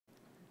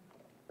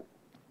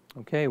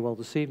Okay, well,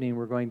 this evening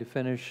we're going to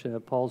finish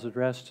Paul's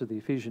address to the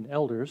Ephesian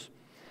elders.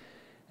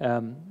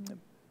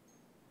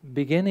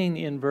 Beginning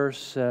in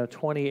verse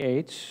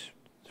 28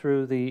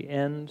 through the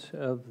end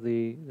of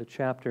the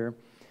chapter.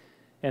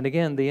 And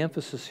again, the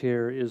emphasis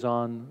here is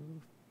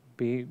on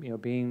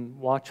being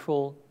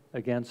watchful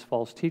against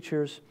false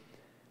teachers,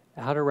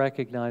 how to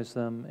recognize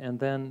them, and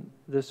then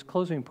this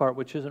closing part,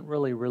 which isn't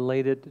really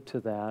related to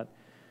that,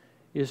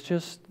 is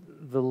just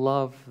the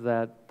love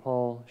that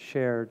Paul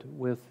shared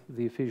with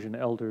the Ephesian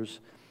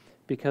elders,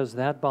 because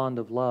that bond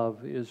of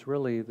love is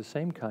really the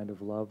same kind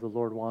of love the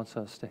Lord wants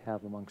us to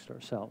have amongst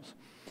ourselves.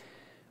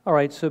 All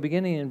right, so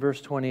beginning in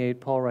verse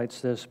 28, Paul writes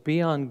this: "Be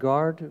on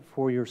guard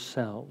for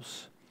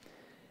yourselves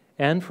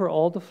and for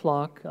all the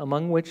flock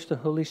among which the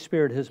Holy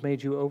Spirit has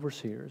made you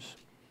overseers,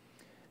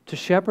 to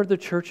shepherd the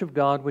church of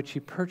God which he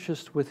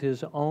purchased with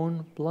his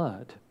own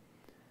blood.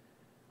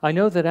 I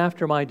know that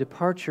after my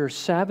departure,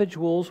 savage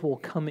wolves will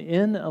come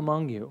in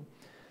among you,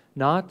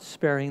 not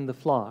sparing the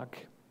flock.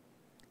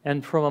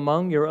 And from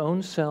among your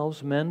own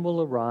selves men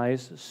will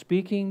arise,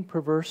 speaking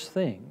perverse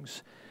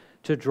things,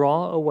 to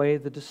draw away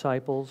the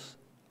disciples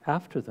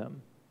after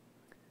them.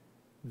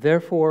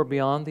 Therefore, be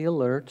on the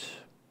alert,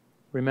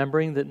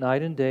 remembering that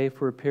night and day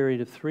for a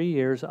period of 3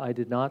 years I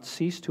did not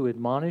cease to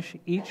admonish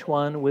each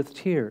one with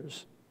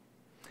tears.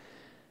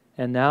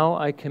 And now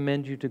I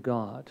commend you to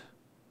God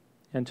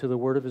and to the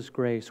word of his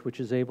grace, which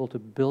is able to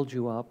build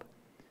you up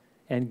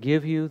and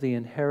give you the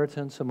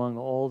inheritance among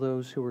all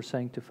those who are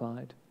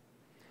sanctified.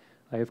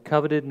 I have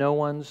coveted no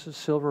one's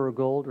silver or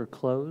gold or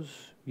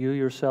clothes. You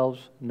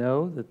yourselves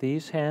know that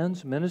these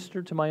hands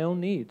ministered to my own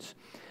needs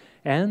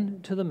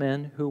and to the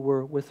men who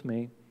were with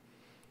me.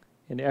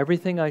 In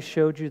everything I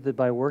showed you that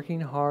by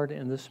working hard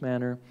in this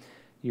manner,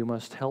 you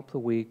must help the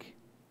weak,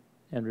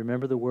 and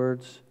remember the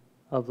words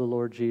of the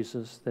Lord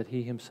Jesus that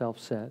he himself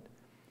said,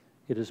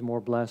 'It is more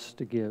blessed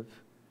to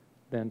give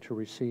than to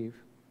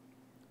receive.'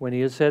 When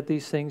he had said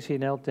these things, he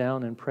knelt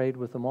down and prayed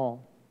with them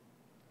all.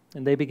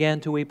 And they began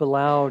to weep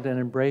aloud and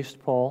embraced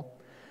Paul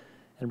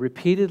and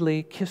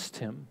repeatedly kissed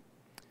him,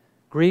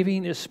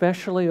 grieving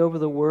especially over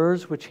the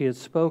words which he had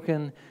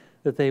spoken,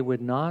 that they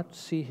would not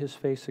see his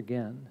face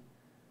again.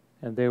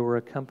 And they were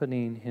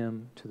accompanying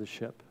him to the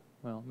ship."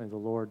 Well, may the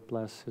Lord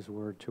bless his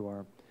word to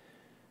our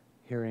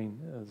hearing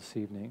this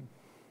evening.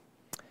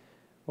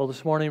 Well,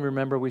 this morning,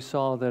 remember, we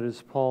saw that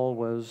as Paul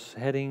was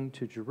heading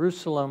to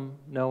Jerusalem,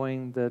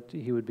 knowing that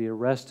he would be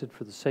arrested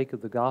for the sake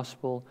of the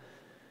gospel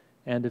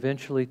and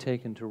eventually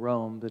taken to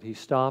Rome, that he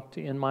stopped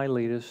in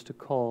Miletus to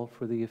call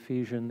for the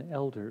Ephesian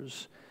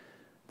elders,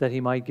 that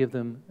he might give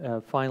them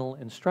final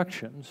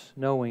instructions,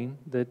 knowing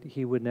that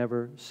he would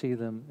never see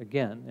them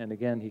again. And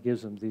again, he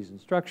gives them these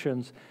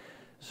instructions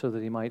so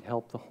that he might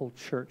help the whole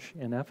church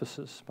in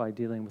Ephesus. By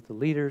dealing with the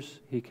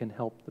leaders, he can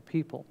help the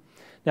people.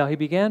 Now, he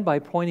began by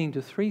pointing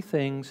to 3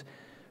 things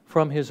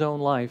from his own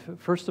life.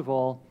 First of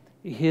all,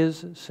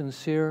 his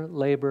sincere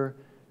labor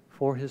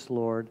for his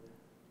Lord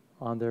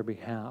on their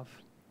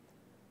behalf.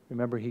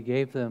 Remember, he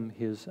gave them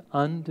his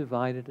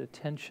undivided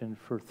attention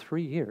for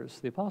 3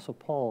 years. The Apostle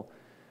Paul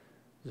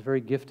was a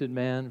very gifted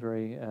man,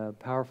 very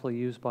powerfully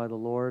used by the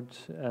Lord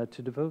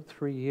to devote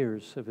 3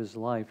 years of his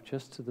life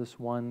just to this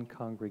one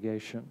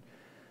congregation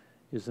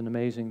is an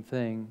amazing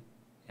thing.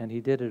 And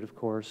he did it, of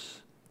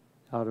course,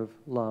 out of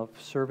love,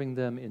 serving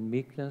them in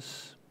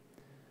meekness,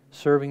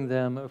 serving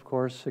them, of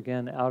course,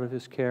 again, out of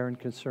his care and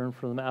concern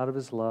for them, out of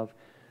his love,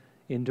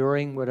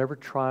 enduring whatever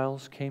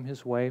trials came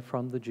his way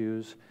from the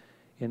Jews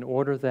in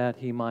order that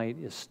he might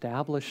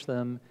establish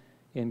them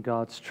in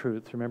God's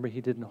truth. Remember,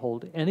 he didn't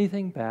hold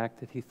anything back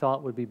that he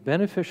thought would be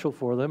beneficial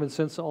for them, and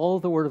since all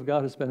of the Word of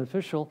God is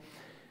beneficial,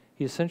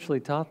 he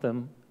essentially taught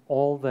them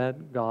all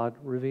that God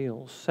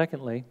reveals.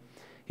 Secondly,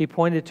 he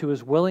pointed to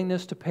his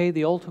willingness to pay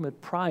the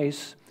ultimate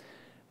price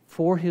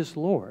for his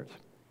Lord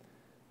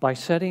by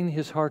setting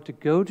his heart to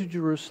go to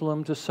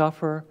Jerusalem to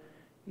suffer,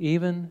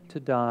 even to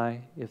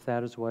die, if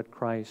that is what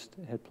Christ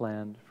had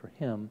planned for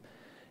him.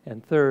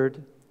 And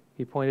third,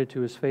 he pointed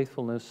to his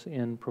faithfulness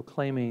in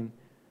proclaiming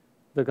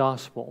the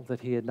gospel,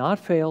 that he had not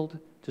failed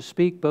to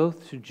speak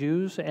both to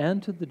Jews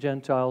and to the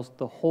Gentiles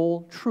the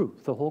whole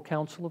truth, the whole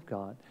counsel of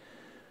God,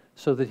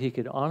 so that he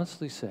could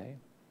honestly say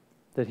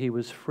that he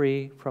was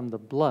free from the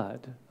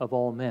blood of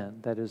all men,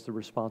 that is, the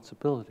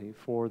responsibility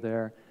for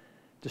their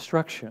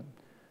destruction,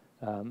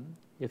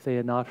 if they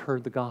had not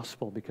heard the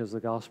gospel, because the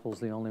gospel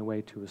is the only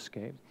way to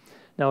escape.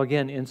 Now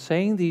again, in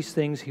saying these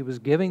things, he was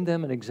giving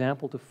them an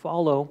example to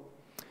follow.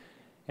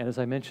 And as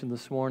I mentioned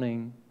this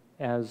morning,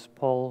 as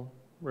Paul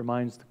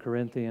reminds the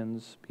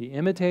Corinthians, "Be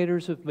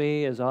imitators of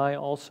me as I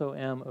also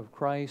am of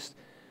Christ."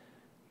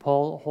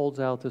 Paul holds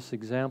out this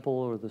example,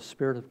 or the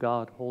Spirit of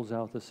God holds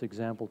out this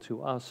example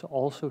to us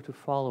also to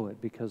follow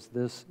it, because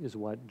this is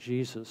what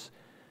Jesus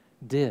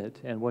did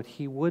and what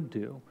he would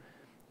do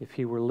if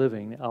he were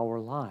living our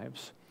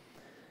lives.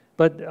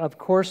 But of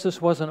course,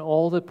 this wasn't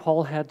all that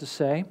Paul had to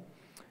say.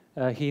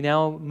 He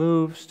now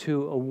moves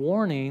to a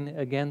warning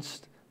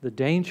against the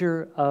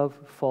danger of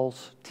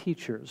false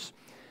teachers.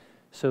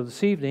 So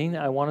this evening,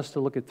 I want us to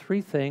look at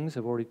three things.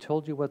 I've already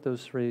told you what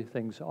those three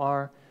things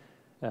are.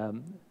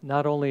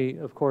 Not only,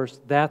 of course,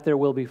 that there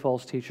will be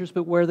false teachers,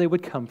 but where they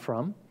would come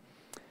from,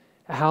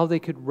 how they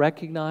could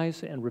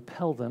recognize and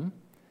repel them,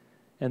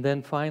 and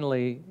then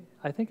finally,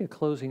 I think a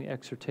closing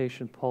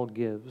exhortation Paul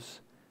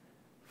gives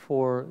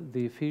for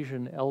the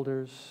Ephesian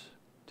elders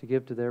to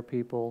give to their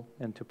people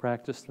and to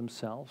practice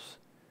themselves,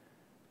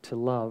 to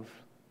love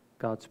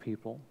God's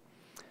people.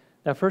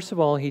 Now, first of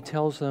all, he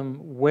tells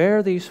them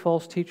where these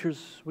false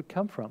teachers would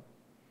come from.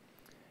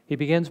 He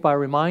begins by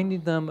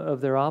reminding them of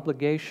their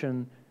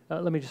obligation.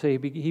 Let me just say,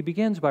 he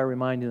begins by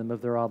reminding them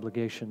of their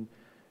obligation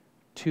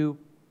to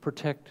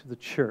protect the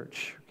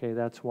church. Okay,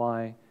 that's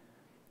why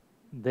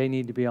they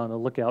need to be on the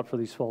lookout for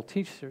these false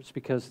teachers,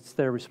 because it's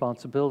their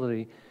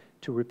responsibility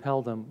to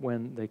repel them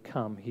when they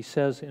come. He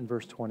says in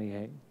verse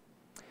 28,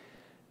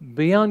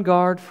 "Be on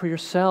guard for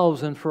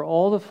yourselves and for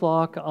all the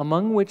flock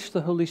among which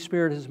the Holy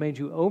Spirit has made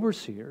you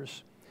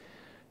overseers,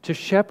 to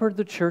shepherd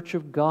the church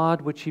of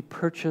God which He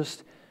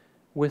purchased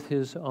with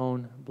His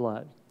own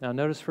blood." Now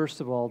notice first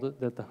of all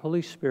that the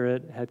Holy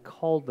Spirit had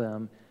called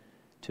them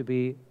to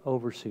be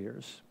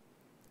overseers.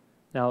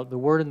 Now the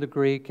word in the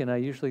Greek, and I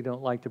usually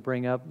don't like to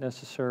bring up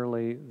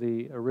necessarily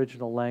the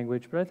original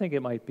language, but I think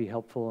it might be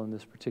helpful in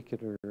this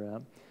particular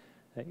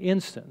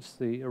instance.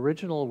 The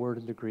original word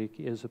in the Greek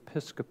is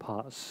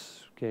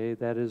episkopos. Okay,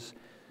 that is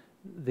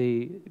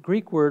the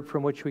Greek word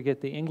from which we get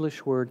the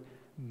English word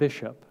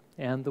bishop,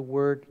 and the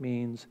word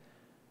means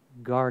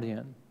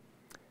guardian.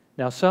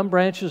 Now, some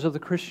branches of the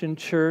Christian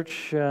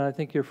church, I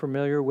think you're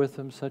familiar with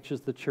them, such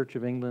as the Church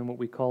of England, what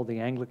we call the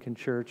Anglican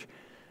Church,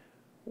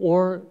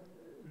 or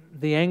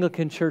the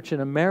Anglican Church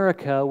in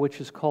America, which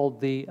is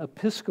called the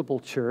Episcopal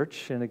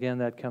Church, and again,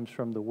 that comes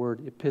from the word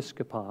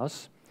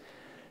episkopos,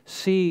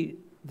 see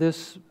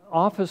this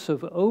office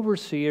of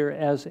overseer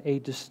as a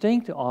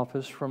distinct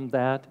office from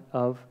that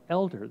of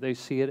elder. They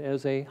see it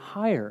as a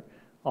higher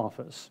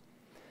office.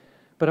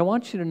 But I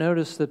want you to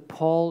notice that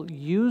Paul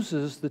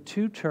uses the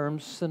two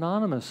terms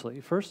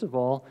synonymously. First of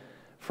all,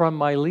 from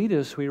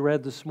Miletus, we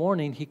read this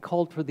morning, he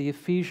called for the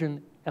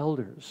Ephesian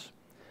elders.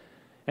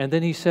 And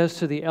then he says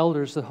to the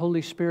elders, the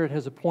Holy Spirit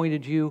has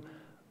appointed you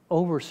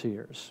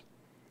overseers.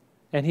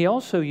 And he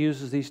also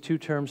uses these two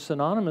terms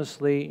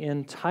synonymously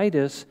in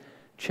Titus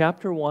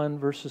chapter 1,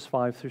 verses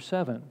 5 through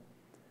 7,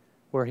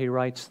 where he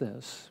writes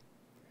this,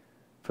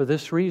 "For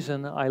this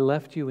reason I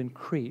left you in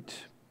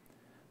Crete,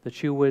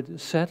 that you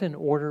would set in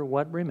order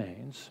what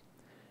remains,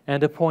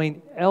 and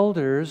appoint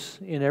elders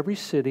in every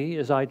city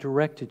as I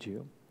directed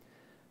you.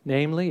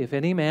 Namely, if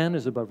any man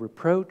is above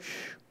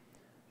reproach,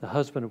 the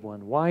husband of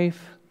one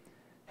wife,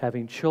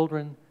 having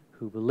children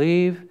who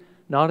believe,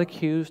 not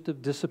accused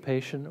of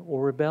dissipation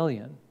or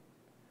rebellion.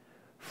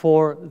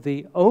 For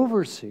the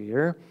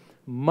overseer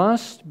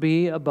must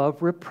be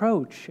above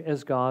reproach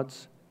as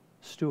God's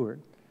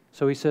steward."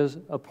 So he says,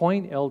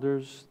 appoint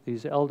elders.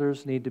 These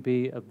elders need to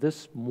be of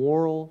this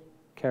moral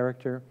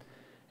character,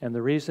 and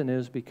the reason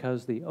is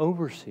because the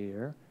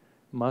overseer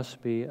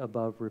must be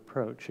above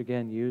reproach.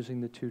 Again,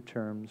 using the two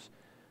terms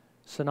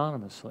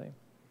synonymously.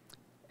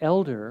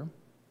 Elder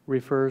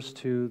refers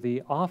to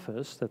the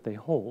office that they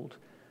hold.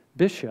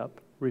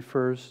 Bishop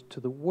refers to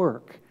the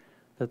work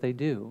that they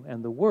do.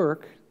 And the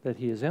work that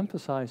he is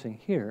emphasizing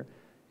here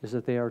is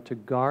that they are to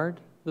guard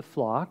the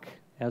flock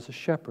as a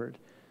shepherd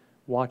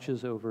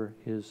watches over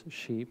his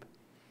sheep.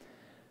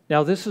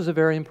 Now, this is a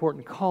very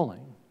important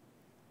calling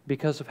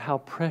because of how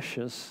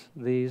precious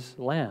these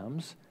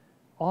lambs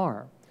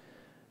are.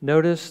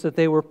 Notice that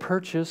they were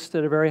purchased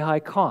at a very high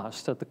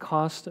cost, at the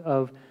cost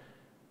of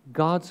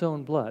God's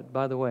own blood.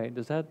 By the way,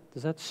 does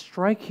that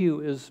strike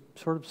you as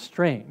sort of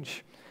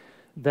strange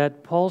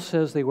that Paul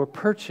says they were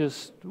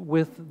purchased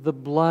with the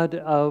blood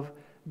of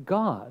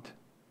God?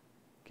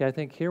 Okay, I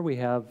think here we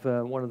have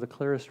one of the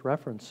clearest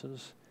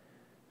references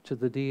to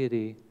the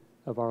deity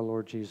of our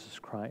Lord Jesus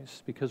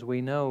Christ, because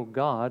we know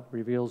God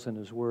reveals in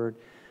His Word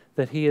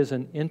that He is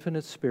an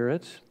infinite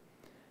spirit,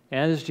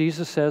 and as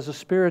Jesus says, a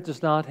spirit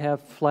does not have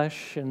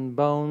flesh and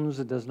bones,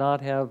 it does not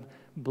have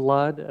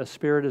blood, a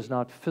spirit is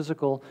not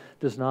physical,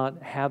 does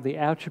not have the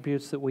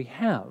attributes that we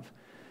have.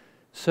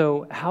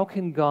 So how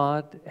can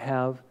God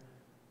have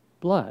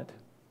blood?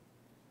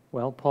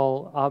 Well,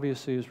 Paul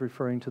obviously is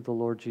referring to the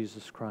Lord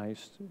Jesus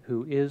Christ,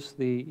 who is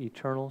the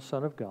eternal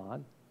Son of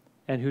God,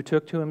 and who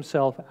took to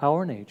Himself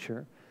our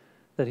nature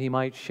that He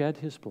might shed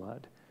His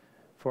blood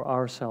for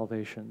our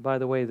salvation. By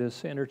the way,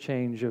 this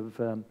interchange of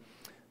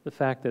the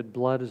fact that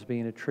blood is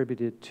being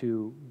attributed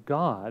to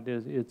God,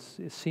 it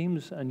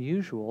seems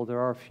unusual. There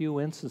are a few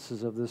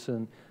instances of this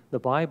in the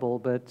Bible,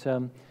 but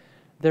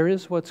there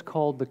is what's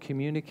called the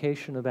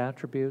communication of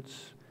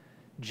attributes.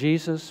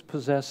 Jesus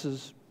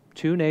possesses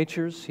two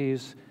natures.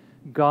 He's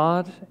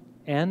God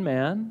and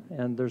man,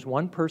 and there's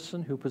one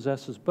person who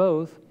possesses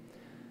both.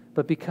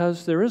 But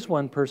because there is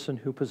one person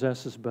who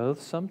possesses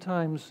both,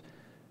 sometimes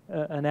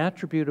an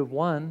attribute of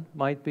one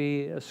might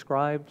be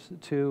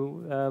ascribed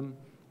to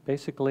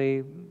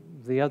basically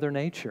the other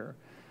nature.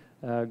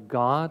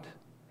 God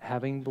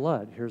having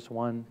blood. Here's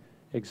one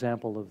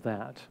example of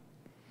that.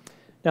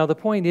 Now, the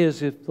point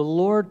is, if the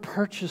Lord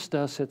purchased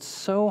us at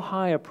so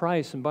high a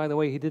price, and by the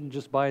way, He didn't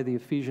just buy the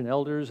Ephesian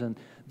elders and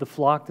the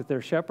flock that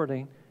they're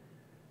shepherding,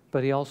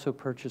 but He also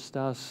purchased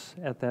us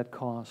at that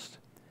cost.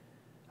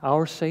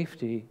 Our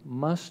safety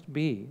must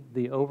be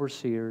the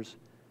overseer's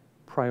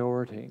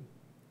priority.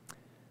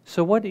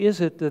 So what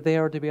is it that they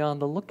are to be on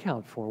the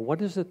lookout for?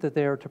 What is it that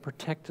they are to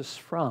protect us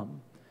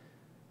from?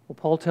 Well,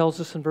 Paul tells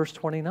us in verse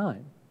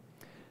 29,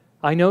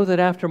 I know that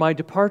after my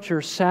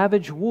departure,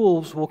 savage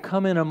wolves will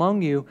come in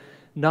among you,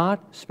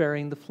 not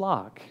sparing the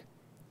flock.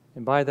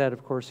 And by that,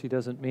 of course, he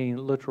doesn't mean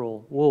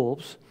literal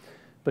wolves,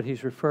 but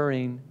he's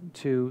referring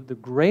to the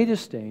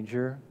greatest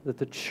danger that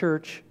the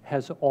church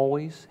has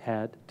always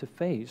had to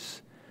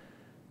face.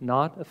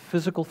 Not a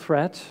physical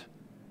threat,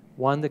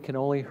 one that can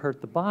only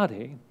hurt the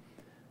body,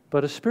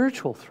 but a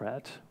spiritual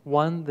threat,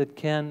 one that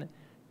can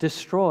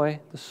destroy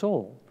the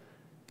soul.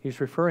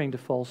 He's referring to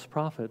false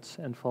prophets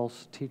and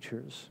false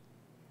teachers.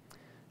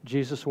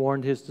 Jesus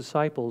warned his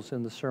disciples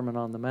in the Sermon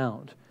on the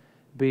Mount,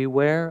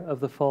 beware of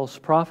the false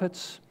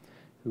prophets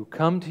who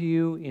come to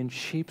you in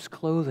sheep's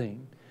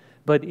clothing,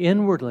 but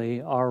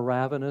inwardly are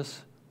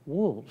ravenous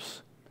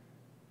wolves.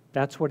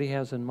 That's what he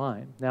has in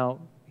mind. Now,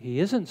 he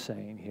isn't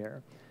saying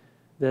here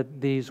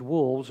that these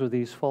wolves or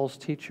these false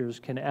teachers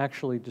can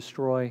actually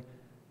destroy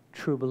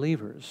true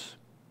believers.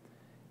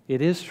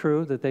 It is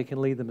true that they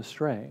can lead them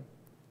astray.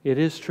 It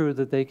is true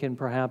that they can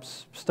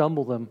perhaps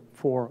stumble them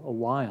for a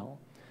while,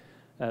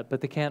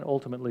 but they can't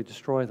ultimately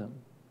destroy them.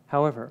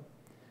 However,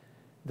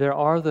 there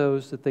are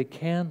those that they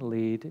can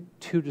lead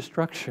to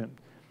destruction.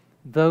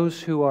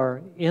 Those who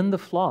are in the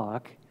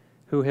flock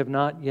who have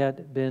not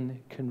yet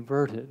been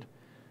converted.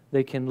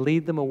 They can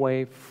lead them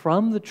away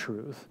from the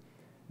truth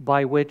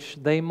by which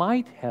they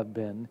might have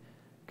been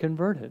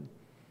converted.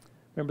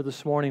 Remember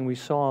this morning we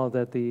saw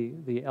that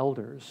the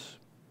elders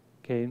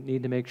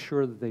need to make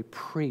sure that they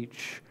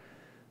preach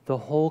the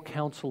whole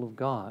counsel of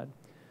God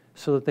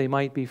so that they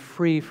might be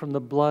free from the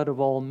blood of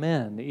all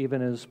men,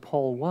 even as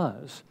Paul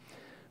was.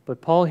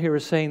 But Paul here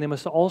is saying they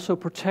must also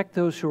protect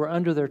those who are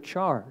under their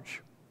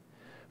charge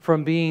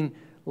from being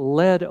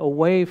led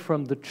away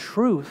from the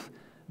truth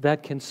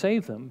that can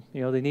save them.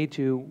 You know, they need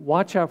to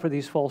watch out for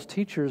these false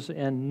teachers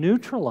and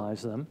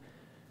neutralize them,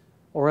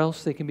 or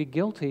else they can be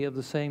guilty of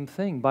the same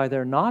thing. By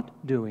their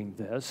not doing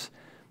this,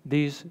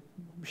 these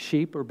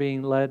sheep are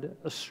being led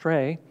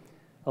astray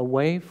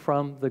away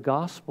from the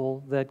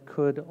gospel that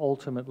could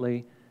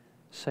ultimately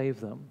save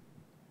them.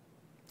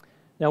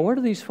 Now, where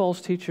do these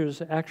false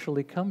teachers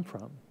actually come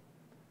from?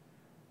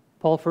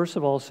 Paul, first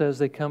of all, says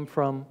they come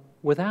from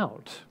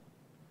without.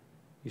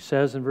 He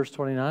says in verse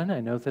 29, I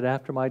know that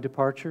after my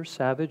departure,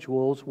 savage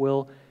wolves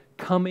will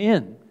come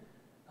in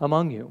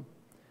among you.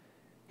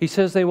 He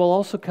says they will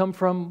also come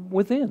from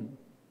within.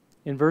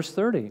 In verse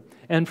 30,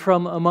 and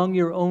from among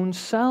your own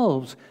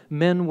selves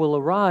men will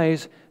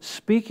arise,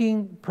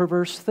 speaking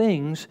perverse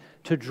things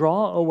to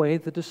draw away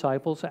the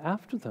disciples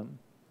after them.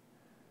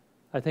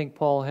 I think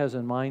Paul has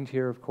in mind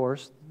here, of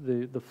course,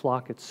 the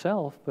flock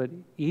itself, but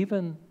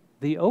even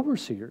the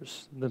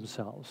overseers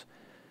themselves,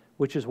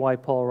 which is why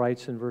Paul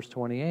writes in verse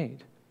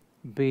 28,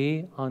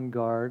 be on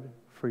guard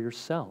for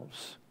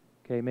yourselves.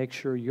 Okay, make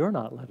sure you're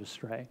not led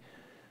astray.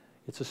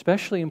 It's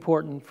especially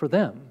important for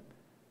them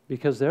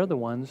because they're the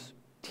ones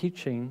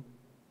teaching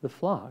the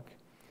flock.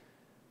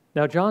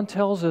 Now, John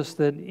tells us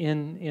that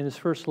in his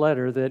first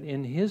letter that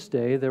in his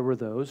day there were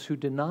those who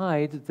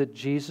denied that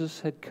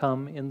Jesus had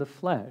come in the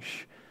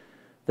flesh,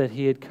 that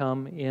he had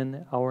come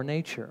in our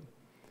nature.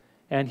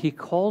 And he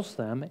calls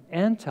them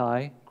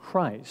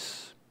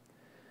antichrists.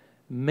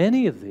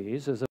 Many of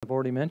these, as I've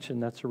already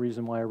mentioned, that's the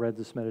reason why I read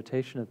this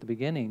meditation at the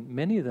beginning,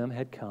 many of them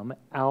had come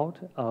out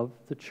of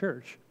the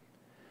church.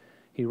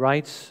 He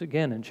writes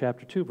again in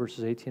chapter 2,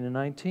 verses 18 and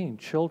 19,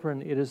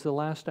 children, it is the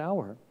last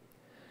hour.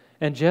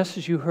 And just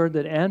as you heard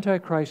that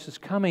Antichrist is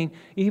coming,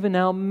 even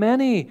now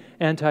many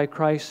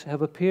Antichrists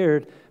have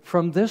appeared.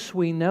 From this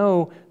we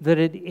know that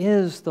it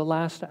is the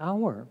last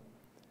hour.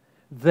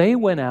 They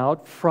went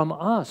out from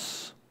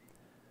us,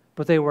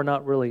 but they were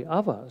not really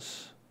of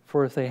us.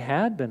 For if they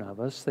had been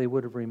of us, they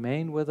would have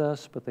remained with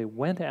us, but they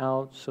went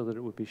out so that it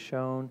would be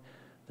shown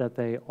that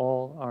they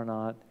all are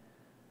not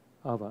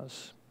of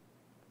us.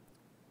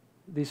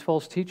 These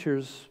false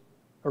teachers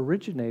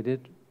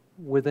originated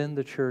within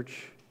the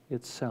church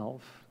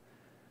itself.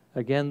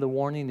 Again, the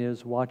warning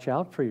is watch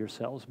out for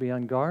yourselves, be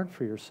on guard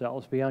for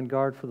yourselves, be on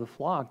guard for the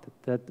flock,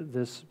 that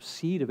this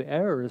seed of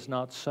error is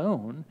not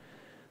sown,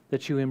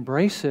 that you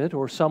embrace it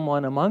or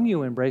someone among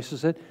you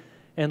embraces it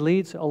and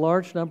leads a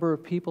large number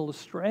of people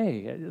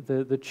astray.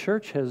 The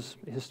church has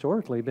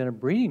historically been a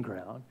breeding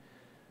ground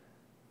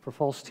for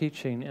false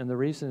teaching, and the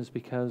reason is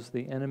because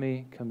the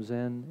enemy comes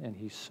in and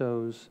he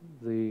sows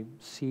the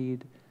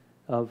seed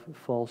of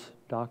false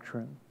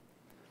doctrine.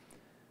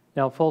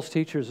 Now, false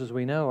teachers, as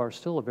we know, are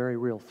still a very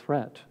real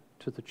threat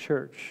to the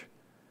church,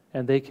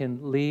 and they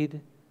can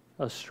lead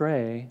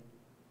astray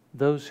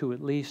those who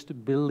at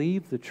least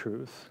believe the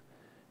truth.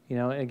 You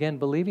know, again,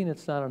 believing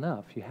it's not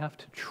enough. You have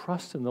to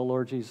trust in the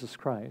Lord Jesus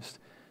Christ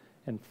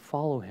and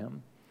follow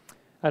him.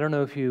 I don't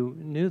know if you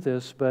knew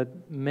this,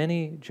 but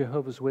many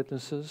Jehovah's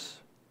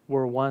Witnesses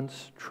were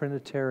once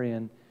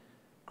Trinitarian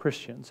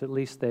Christians. At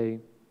least they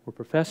were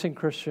professing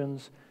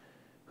Christians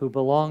who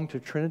belonged to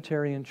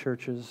Trinitarian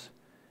churches,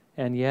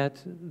 and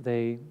yet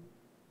they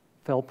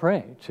fell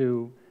prey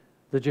to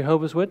the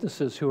Jehovah's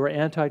Witnesses who are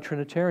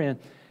anti-Trinitarian.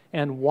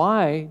 And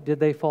why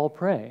did they fall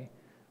prey?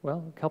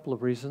 Well, a couple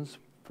of reasons.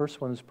 First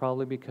one is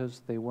probably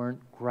because they weren't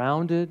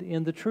grounded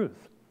in the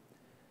truth.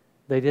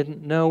 They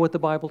didn't know what the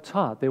Bible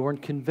taught. They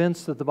weren't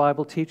convinced that the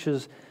Bible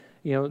teaches,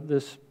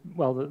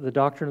 the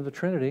doctrine of the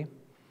Trinity.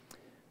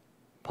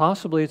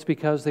 Possibly it's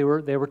because they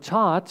were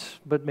taught,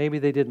 but maybe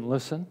they didn't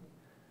listen.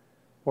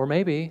 Or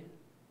maybe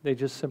they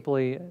just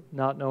simply,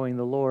 not knowing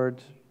the Lord,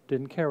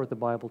 didn't care what the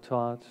Bible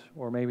taught,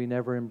 or maybe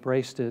never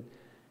embraced it,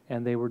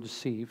 and they were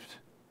deceived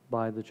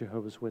by the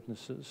Jehovah's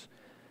Witnesses.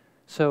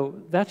 So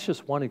that's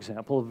just one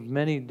example of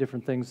many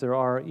different things there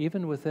are,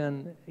 even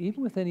within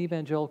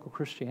evangelical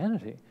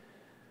Christianity.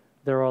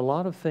 There are a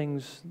lot of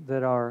things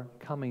that are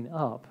coming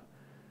up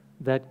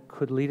that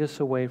could lead us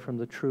away from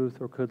the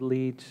truth, or could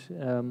lead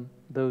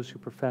those who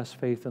profess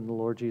faith in the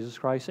Lord Jesus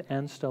Christ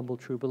and stumble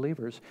true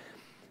believers.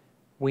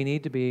 We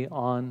need to be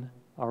on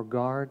our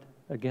guard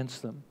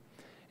against them.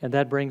 And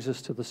that brings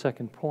us to the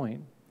second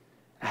point.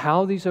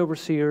 How these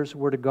overseers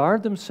were to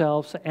guard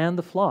themselves and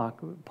the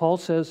flock. Paul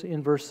says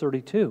in verse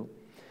 32,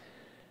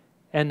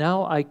 "And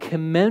now I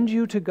commend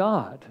you to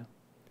God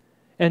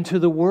and to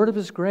the word of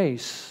His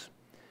grace,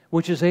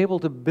 which is able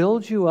to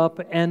build you up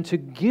and to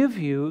give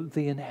you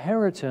the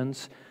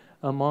inheritance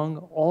among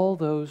all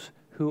those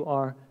who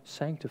are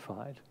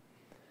sanctified."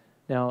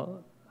 Now,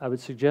 I would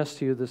suggest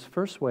to you this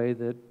first way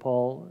that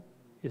Paul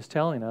is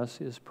telling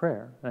us is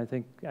prayer. And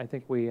I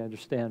think we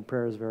understand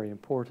prayer is very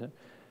important.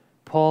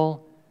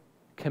 Paul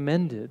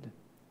commended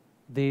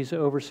these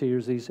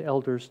overseers, these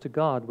elders, to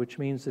God, which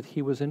means that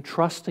he was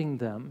entrusting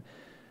them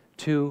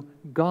to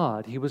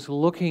God. He was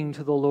looking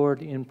to the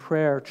Lord in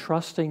prayer,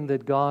 trusting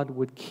that God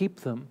would keep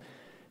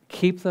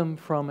them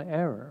from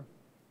error.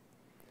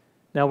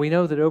 Now, we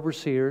know that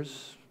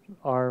overseers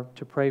are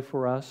to pray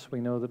for us.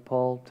 We know that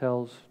Paul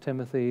tells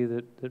Timothy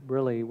that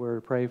really we're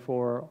to pray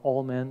for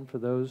all men, for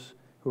those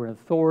who are in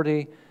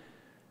authority,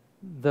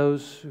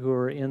 those who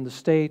are in the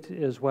state,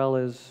 as well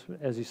as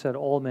he said,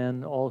 all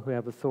men, all who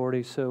have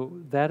authority. So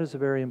that is a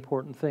very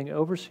important thing.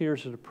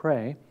 Overseers are to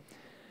pray,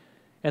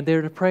 and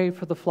they're to pray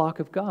for the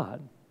flock of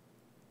God,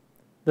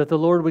 that the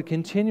Lord would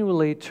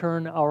continually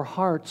turn our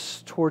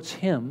hearts towards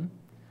Him,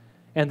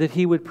 and that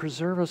He would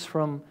preserve us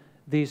from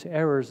these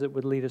errors that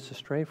would lead us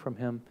astray from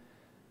Him.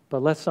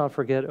 But let's not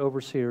forget,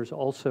 overseers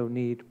also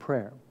need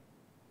prayer.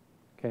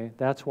 Okay,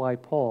 that's why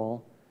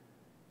Paul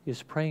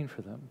is praying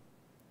for them,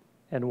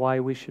 and why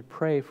we should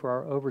pray for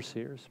our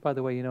overseers. By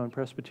the way, in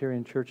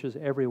Presbyterian churches,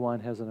 everyone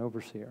has an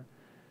overseer.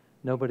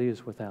 Nobody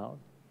is without.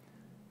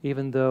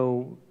 Even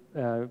though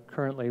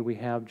currently we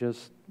have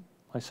just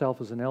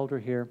myself as an elder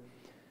here,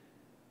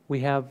 we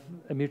have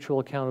a mutual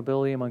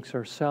accountability amongst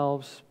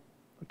ourselves,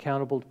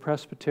 accountable to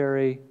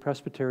presbytery.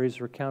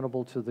 Presbyteries are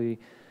accountable to the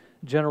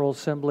General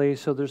Assembly.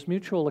 So there's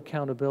mutual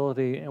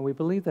accountability, and we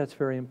believe that's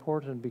very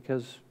important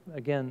because,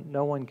 again,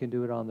 no one can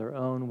do it on their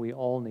own. We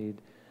all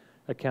need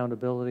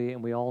accountability,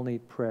 and we all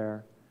need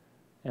prayer,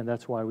 and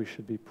that's why we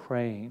should be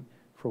praying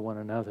for one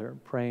another,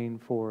 praying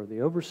for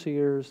the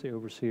overseers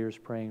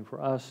praying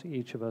for us,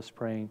 each of us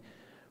praying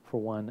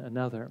for one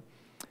another.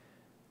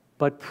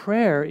 But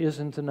prayer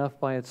isn't enough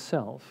by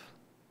itself.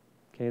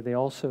 Okay, they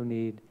also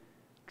need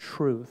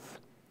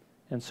truth.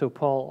 And so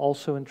Paul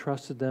also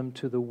entrusted them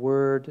to the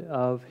word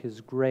of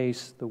his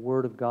grace, the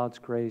word of God's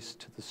grace,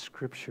 to the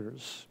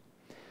Scriptures.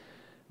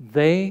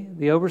 They,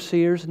 the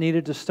overseers,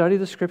 needed to study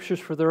the Scriptures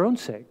for their own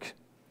sake,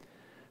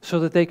 so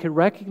that they could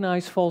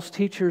recognize false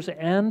teachers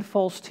and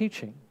false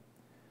teaching.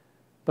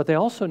 But they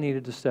also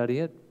needed to study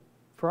it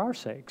for our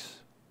sakes,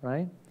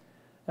 right?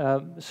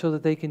 So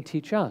that they can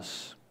teach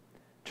us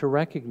to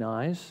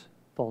recognize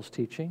false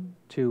teaching,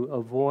 to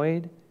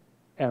avoid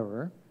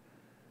error,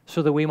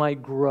 so that we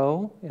might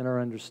grow in our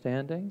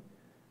understanding,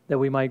 that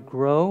we might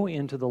grow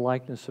into the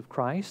likeness of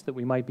Christ, that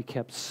we might be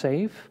kept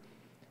safe,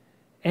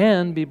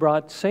 and be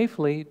brought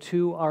safely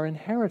to our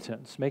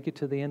inheritance. Make it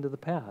to the end of the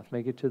path,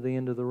 make it to the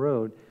end of the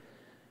road,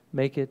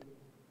 make it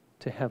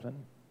to heaven.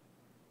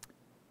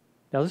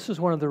 Now, this is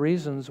one of the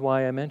reasons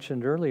why I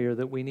mentioned earlier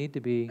that we need to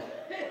be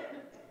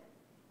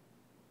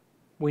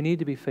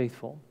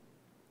faithful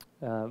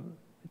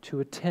to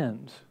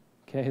attend,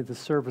 the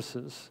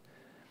services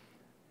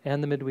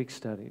and the midweek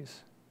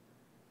studies,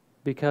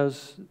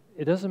 because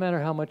it doesn't matter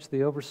how much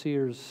the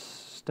overseers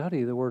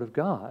study the Word of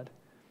God.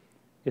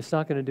 It's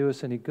not going to do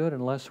us any good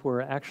unless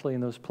we're actually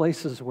in those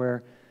places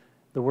where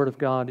the Word of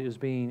God is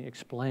being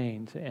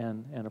explained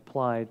and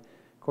applied.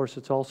 Of course,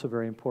 it's also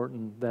very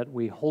important that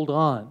we hold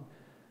on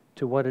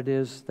to what it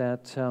is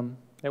that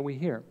we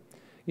hear.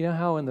 You know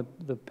how in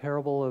the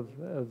parable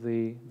of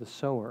the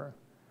sower,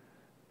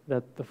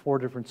 that the 4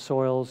 different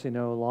soils,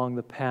 along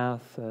the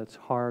path, it's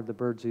hard, the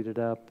birds eat it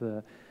up.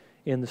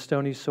 In the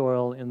stony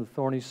soil, in the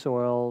thorny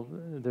soil,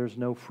 there's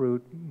no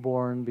fruit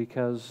born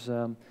because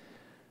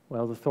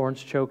well, the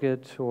thorns choke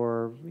it,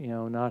 or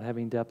not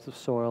having depth of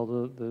soil,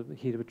 the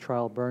heat of a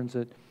trial burns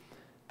it.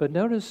 But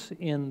notice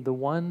in the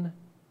one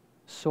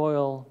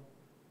soil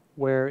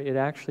where it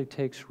actually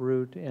takes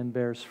root and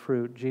bears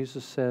fruit,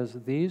 Jesus says,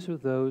 these are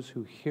those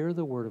who hear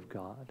the word of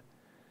God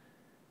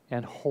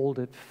and hold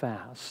it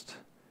fast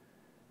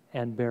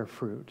and bear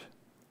fruit.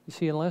 You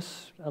see,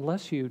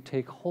 unless you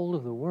take hold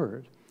of the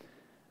word,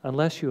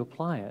 unless you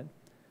apply it,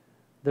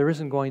 there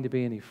isn't going to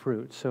be any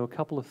fruit. So a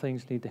couple of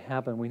things need to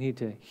happen. We need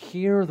to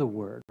hear the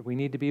word. We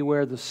need to be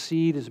where the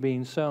seed is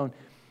being sown.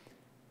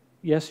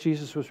 Yes,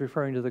 Jesus was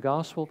referring to the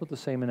gospel, but the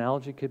same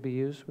analogy could be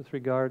used with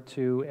regard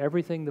to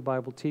everything the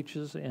Bible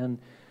teaches in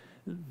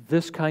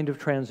this kind of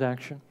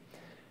transaction.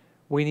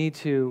 We need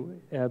to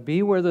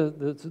be where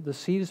the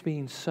seed is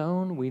being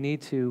sown. We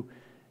need to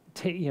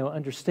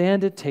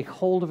understand it, take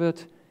hold of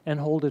it,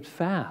 and hold it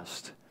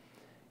fast.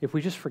 If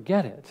we just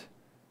forget it,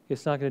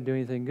 it's not going to do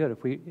anything good.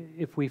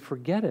 If we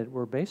forget it,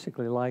 we're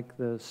basically like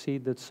the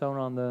seed that's sown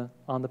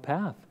on the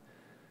path,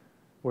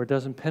 where it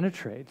doesn't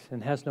penetrate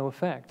and has no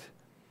effect.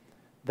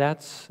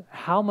 That's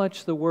how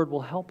much the word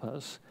will help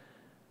us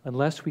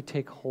unless we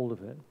take hold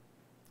of it.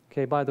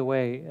 Okay, by the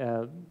way,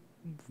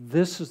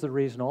 this is the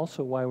reason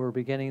also why we're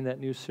beginning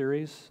that new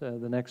series,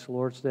 the next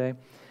Lord's Day,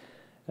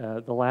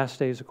 the last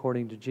days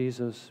according to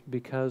Jesus,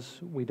 because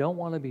we don't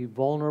want to be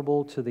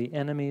vulnerable to the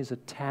enemy's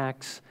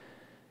attacks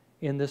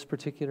in this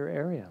particular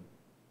area.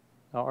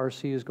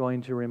 R.C. is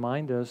going to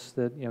remind us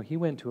that he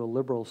went to a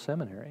liberal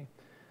seminary,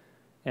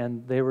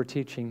 and they were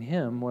teaching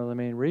him one of the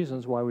main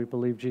reasons why we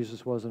believe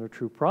Jesus wasn't a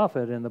true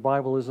prophet and the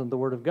Bible isn't the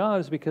Word of God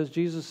is because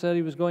Jesus said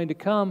he was going to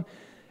come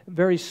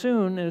very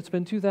soon, and it's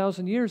been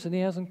 2,000 years and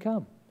he hasn't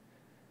come.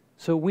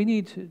 So we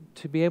need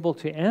to be able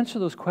to answer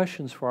those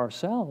questions for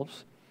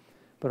ourselves,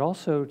 but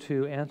also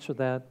to answer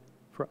that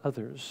for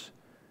others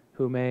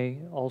who may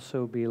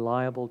also be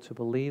liable to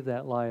believe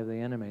that lie of the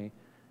enemy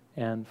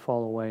and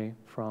fall away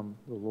from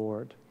the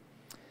Lord.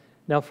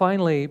 Now,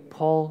 finally,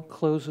 Paul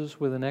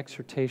closes with an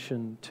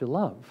exhortation to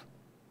love.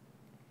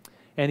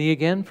 And he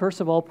again,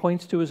 first of all,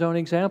 points to his own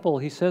example.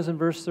 He says in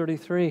verse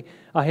 33,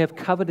 I have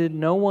coveted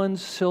no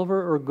one's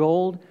silver or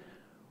gold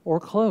or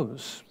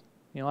clothes.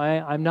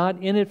 I'm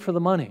not in it for the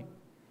money.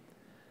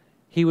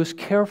 He was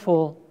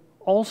careful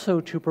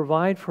also to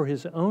provide for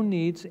his own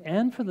needs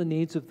and for the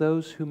needs of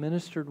those who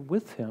ministered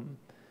with him.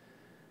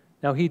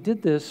 Now, he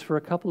did this for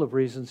a couple of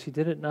reasons. He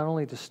did it not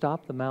only to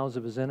stop the mouths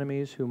of his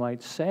enemies who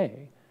might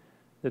say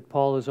that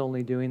Paul is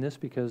only doing this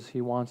because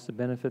he wants to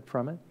benefit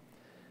from it,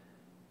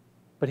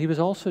 but he was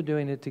also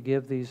doing it to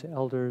give these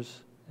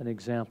elders an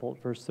example.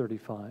 Verse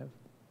 35,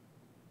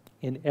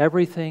 in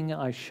everything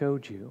I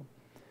showed you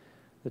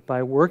that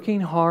by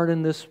working hard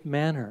in this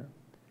manner,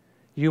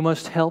 you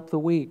must help the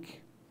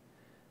weak.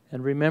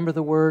 And remember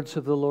the words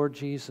of the Lord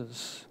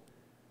Jesus,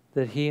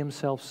 that he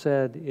himself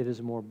said, it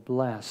is more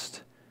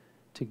blessed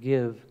to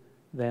give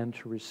than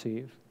to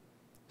receive.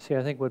 See,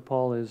 I think what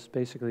Paul is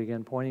basically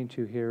again pointing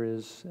to here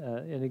is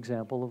an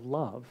example of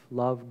love.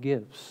 Love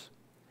gives.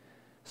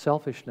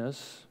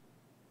 Selfishness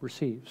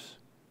receives.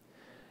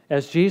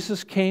 As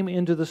Jesus came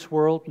into this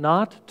world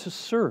not to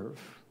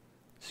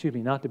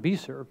be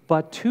served,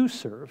 but to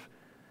serve,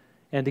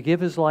 and to give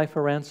his life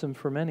a ransom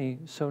for many,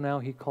 so now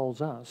he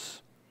calls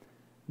us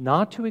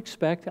not to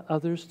expect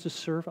others to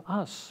serve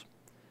us,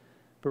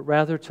 but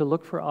rather to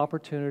look for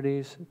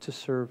opportunities to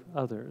serve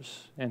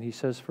others. And he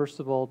says, first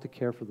of all, to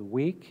care for the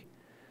weak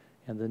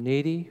and the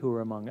needy who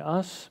are among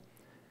us,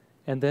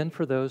 and then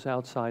for those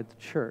outside the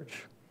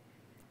church.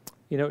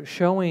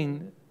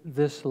 Showing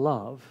this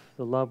love,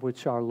 the love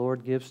which our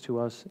Lord gives to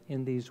us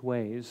in these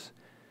ways,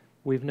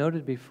 we've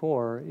noted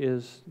before,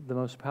 is the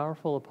most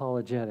powerful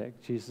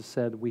apologetic Jesus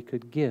said we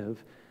could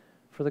give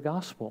for the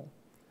gospel.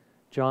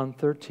 John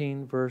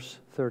 13, verse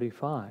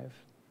 35.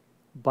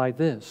 By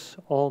this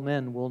all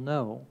men will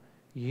know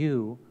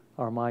you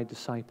are my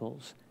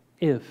disciples,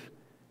 if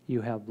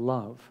you have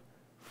love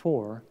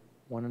for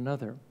one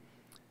another.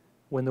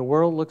 When the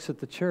world looks at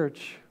the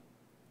church,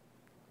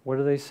 what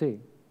do they see?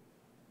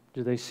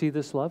 Do they see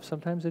this love?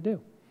 Sometimes they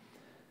do.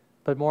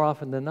 But more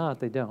often than not,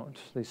 they don't.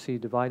 They see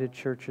divided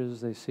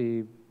churches, they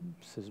see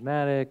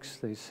schismatics,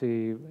 they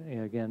see,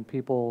 again,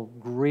 people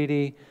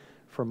greedy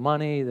for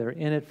money, they're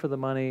in it for the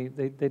money.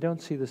 They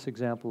don't see this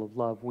example of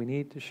love. We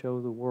need to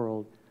show the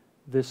world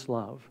this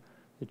love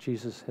that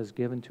Jesus has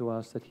given to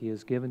us, that he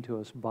has given to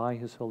us by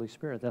his Holy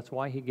Spirit. That's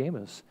why he gave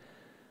us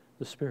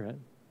the Spirit.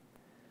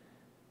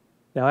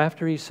 Now,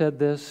 after he said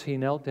this, he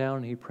knelt down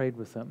and he prayed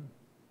with them.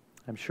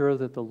 I'm sure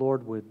that the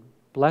Lord would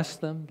bless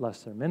them,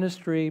 bless their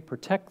ministry,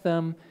 protect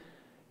them,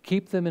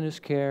 keep them in his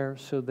care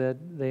so that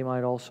they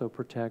might also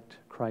protect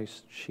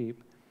Christ's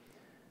sheep.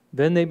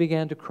 Then they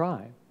began to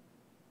cry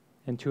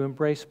and to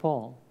embrace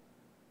Paul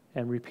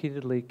and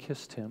repeatedly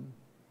kissed him.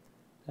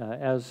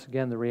 As,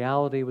 again, the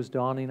reality was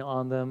dawning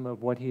on them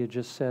of what he had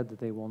just said, that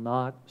they will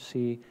not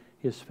see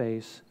his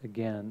face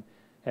again,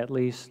 at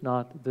least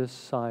not this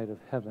side of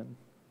heaven.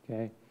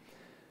 Okay?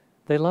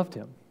 They loved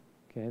him.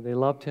 Okay? They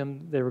loved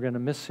him. They were going to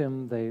miss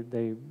him.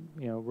 They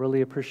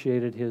really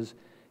appreciated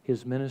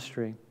his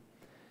ministry.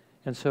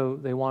 And so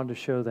they wanted to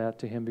show that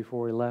to him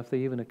before he left. They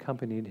even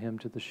accompanied him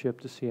to the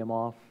ship to see him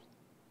off.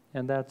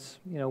 And that's,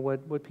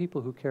 what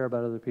people who care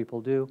about other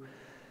people do.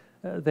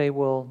 They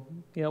will,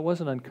 it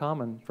wasn't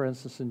uncommon, for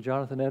instance, in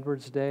Jonathan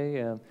Edwards'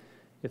 day,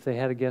 if they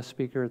had a guest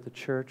speaker at the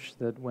church,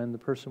 that when the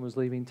person was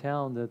leaving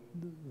town, that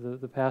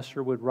the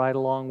pastor would ride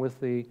along with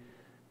the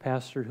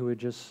pastor who had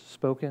just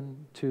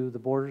spoken to the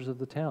borders of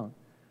the town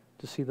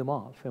to see them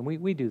off. And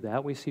we do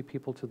that. We see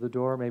people to the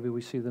door. Maybe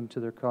we see them to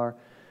their car.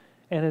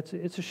 And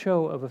it's a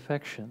show of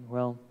affection.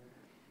 Well,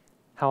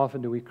 how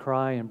often do we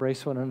cry,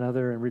 embrace one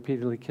another, and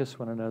repeatedly kiss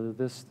one another?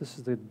 This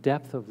is the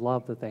depth of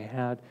love that they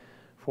had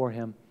for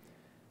him.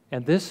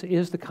 And this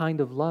is the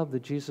kind of love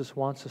that Jesus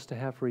wants us to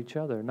have for each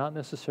other, not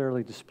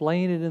necessarily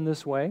displaying it in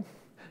this way,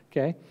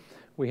 okay?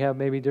 We have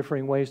maybe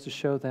differing ways to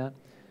show that.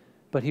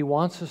 But he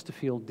wants us to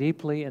feel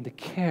deeply and to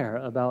care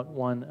about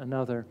one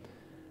another.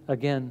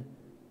 Again,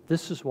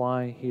 this is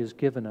why he has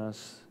given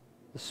us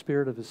the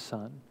Spirit of his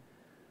Son,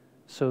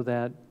 so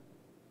that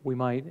we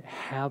might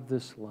have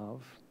this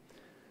love.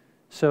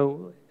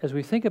 So as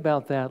we think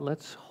about that,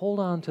 let's hold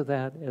on to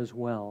that as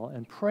well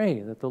and pray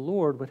that the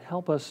Lord would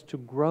help us to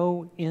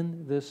grow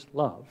in this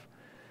love.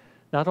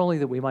 Not only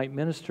that we might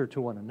minister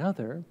to one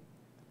another,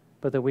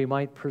 but that we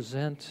might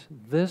present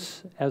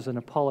this as an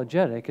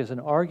apologetic, as an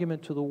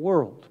argument to the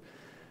world,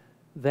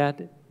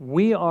 that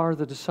we are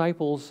the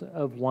disciples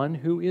of one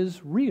who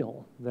is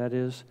real, that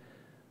is,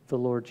 the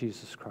Lord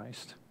Jesus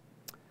Christ.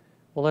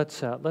 Well,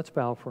 let's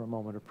bow for a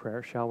moment of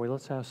prayer, shall we?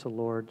 Let's ask the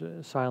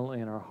Lord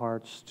silently in our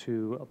hearts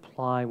to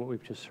apply what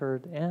we've just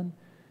heard and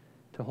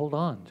to hold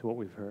on to what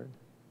we've heard.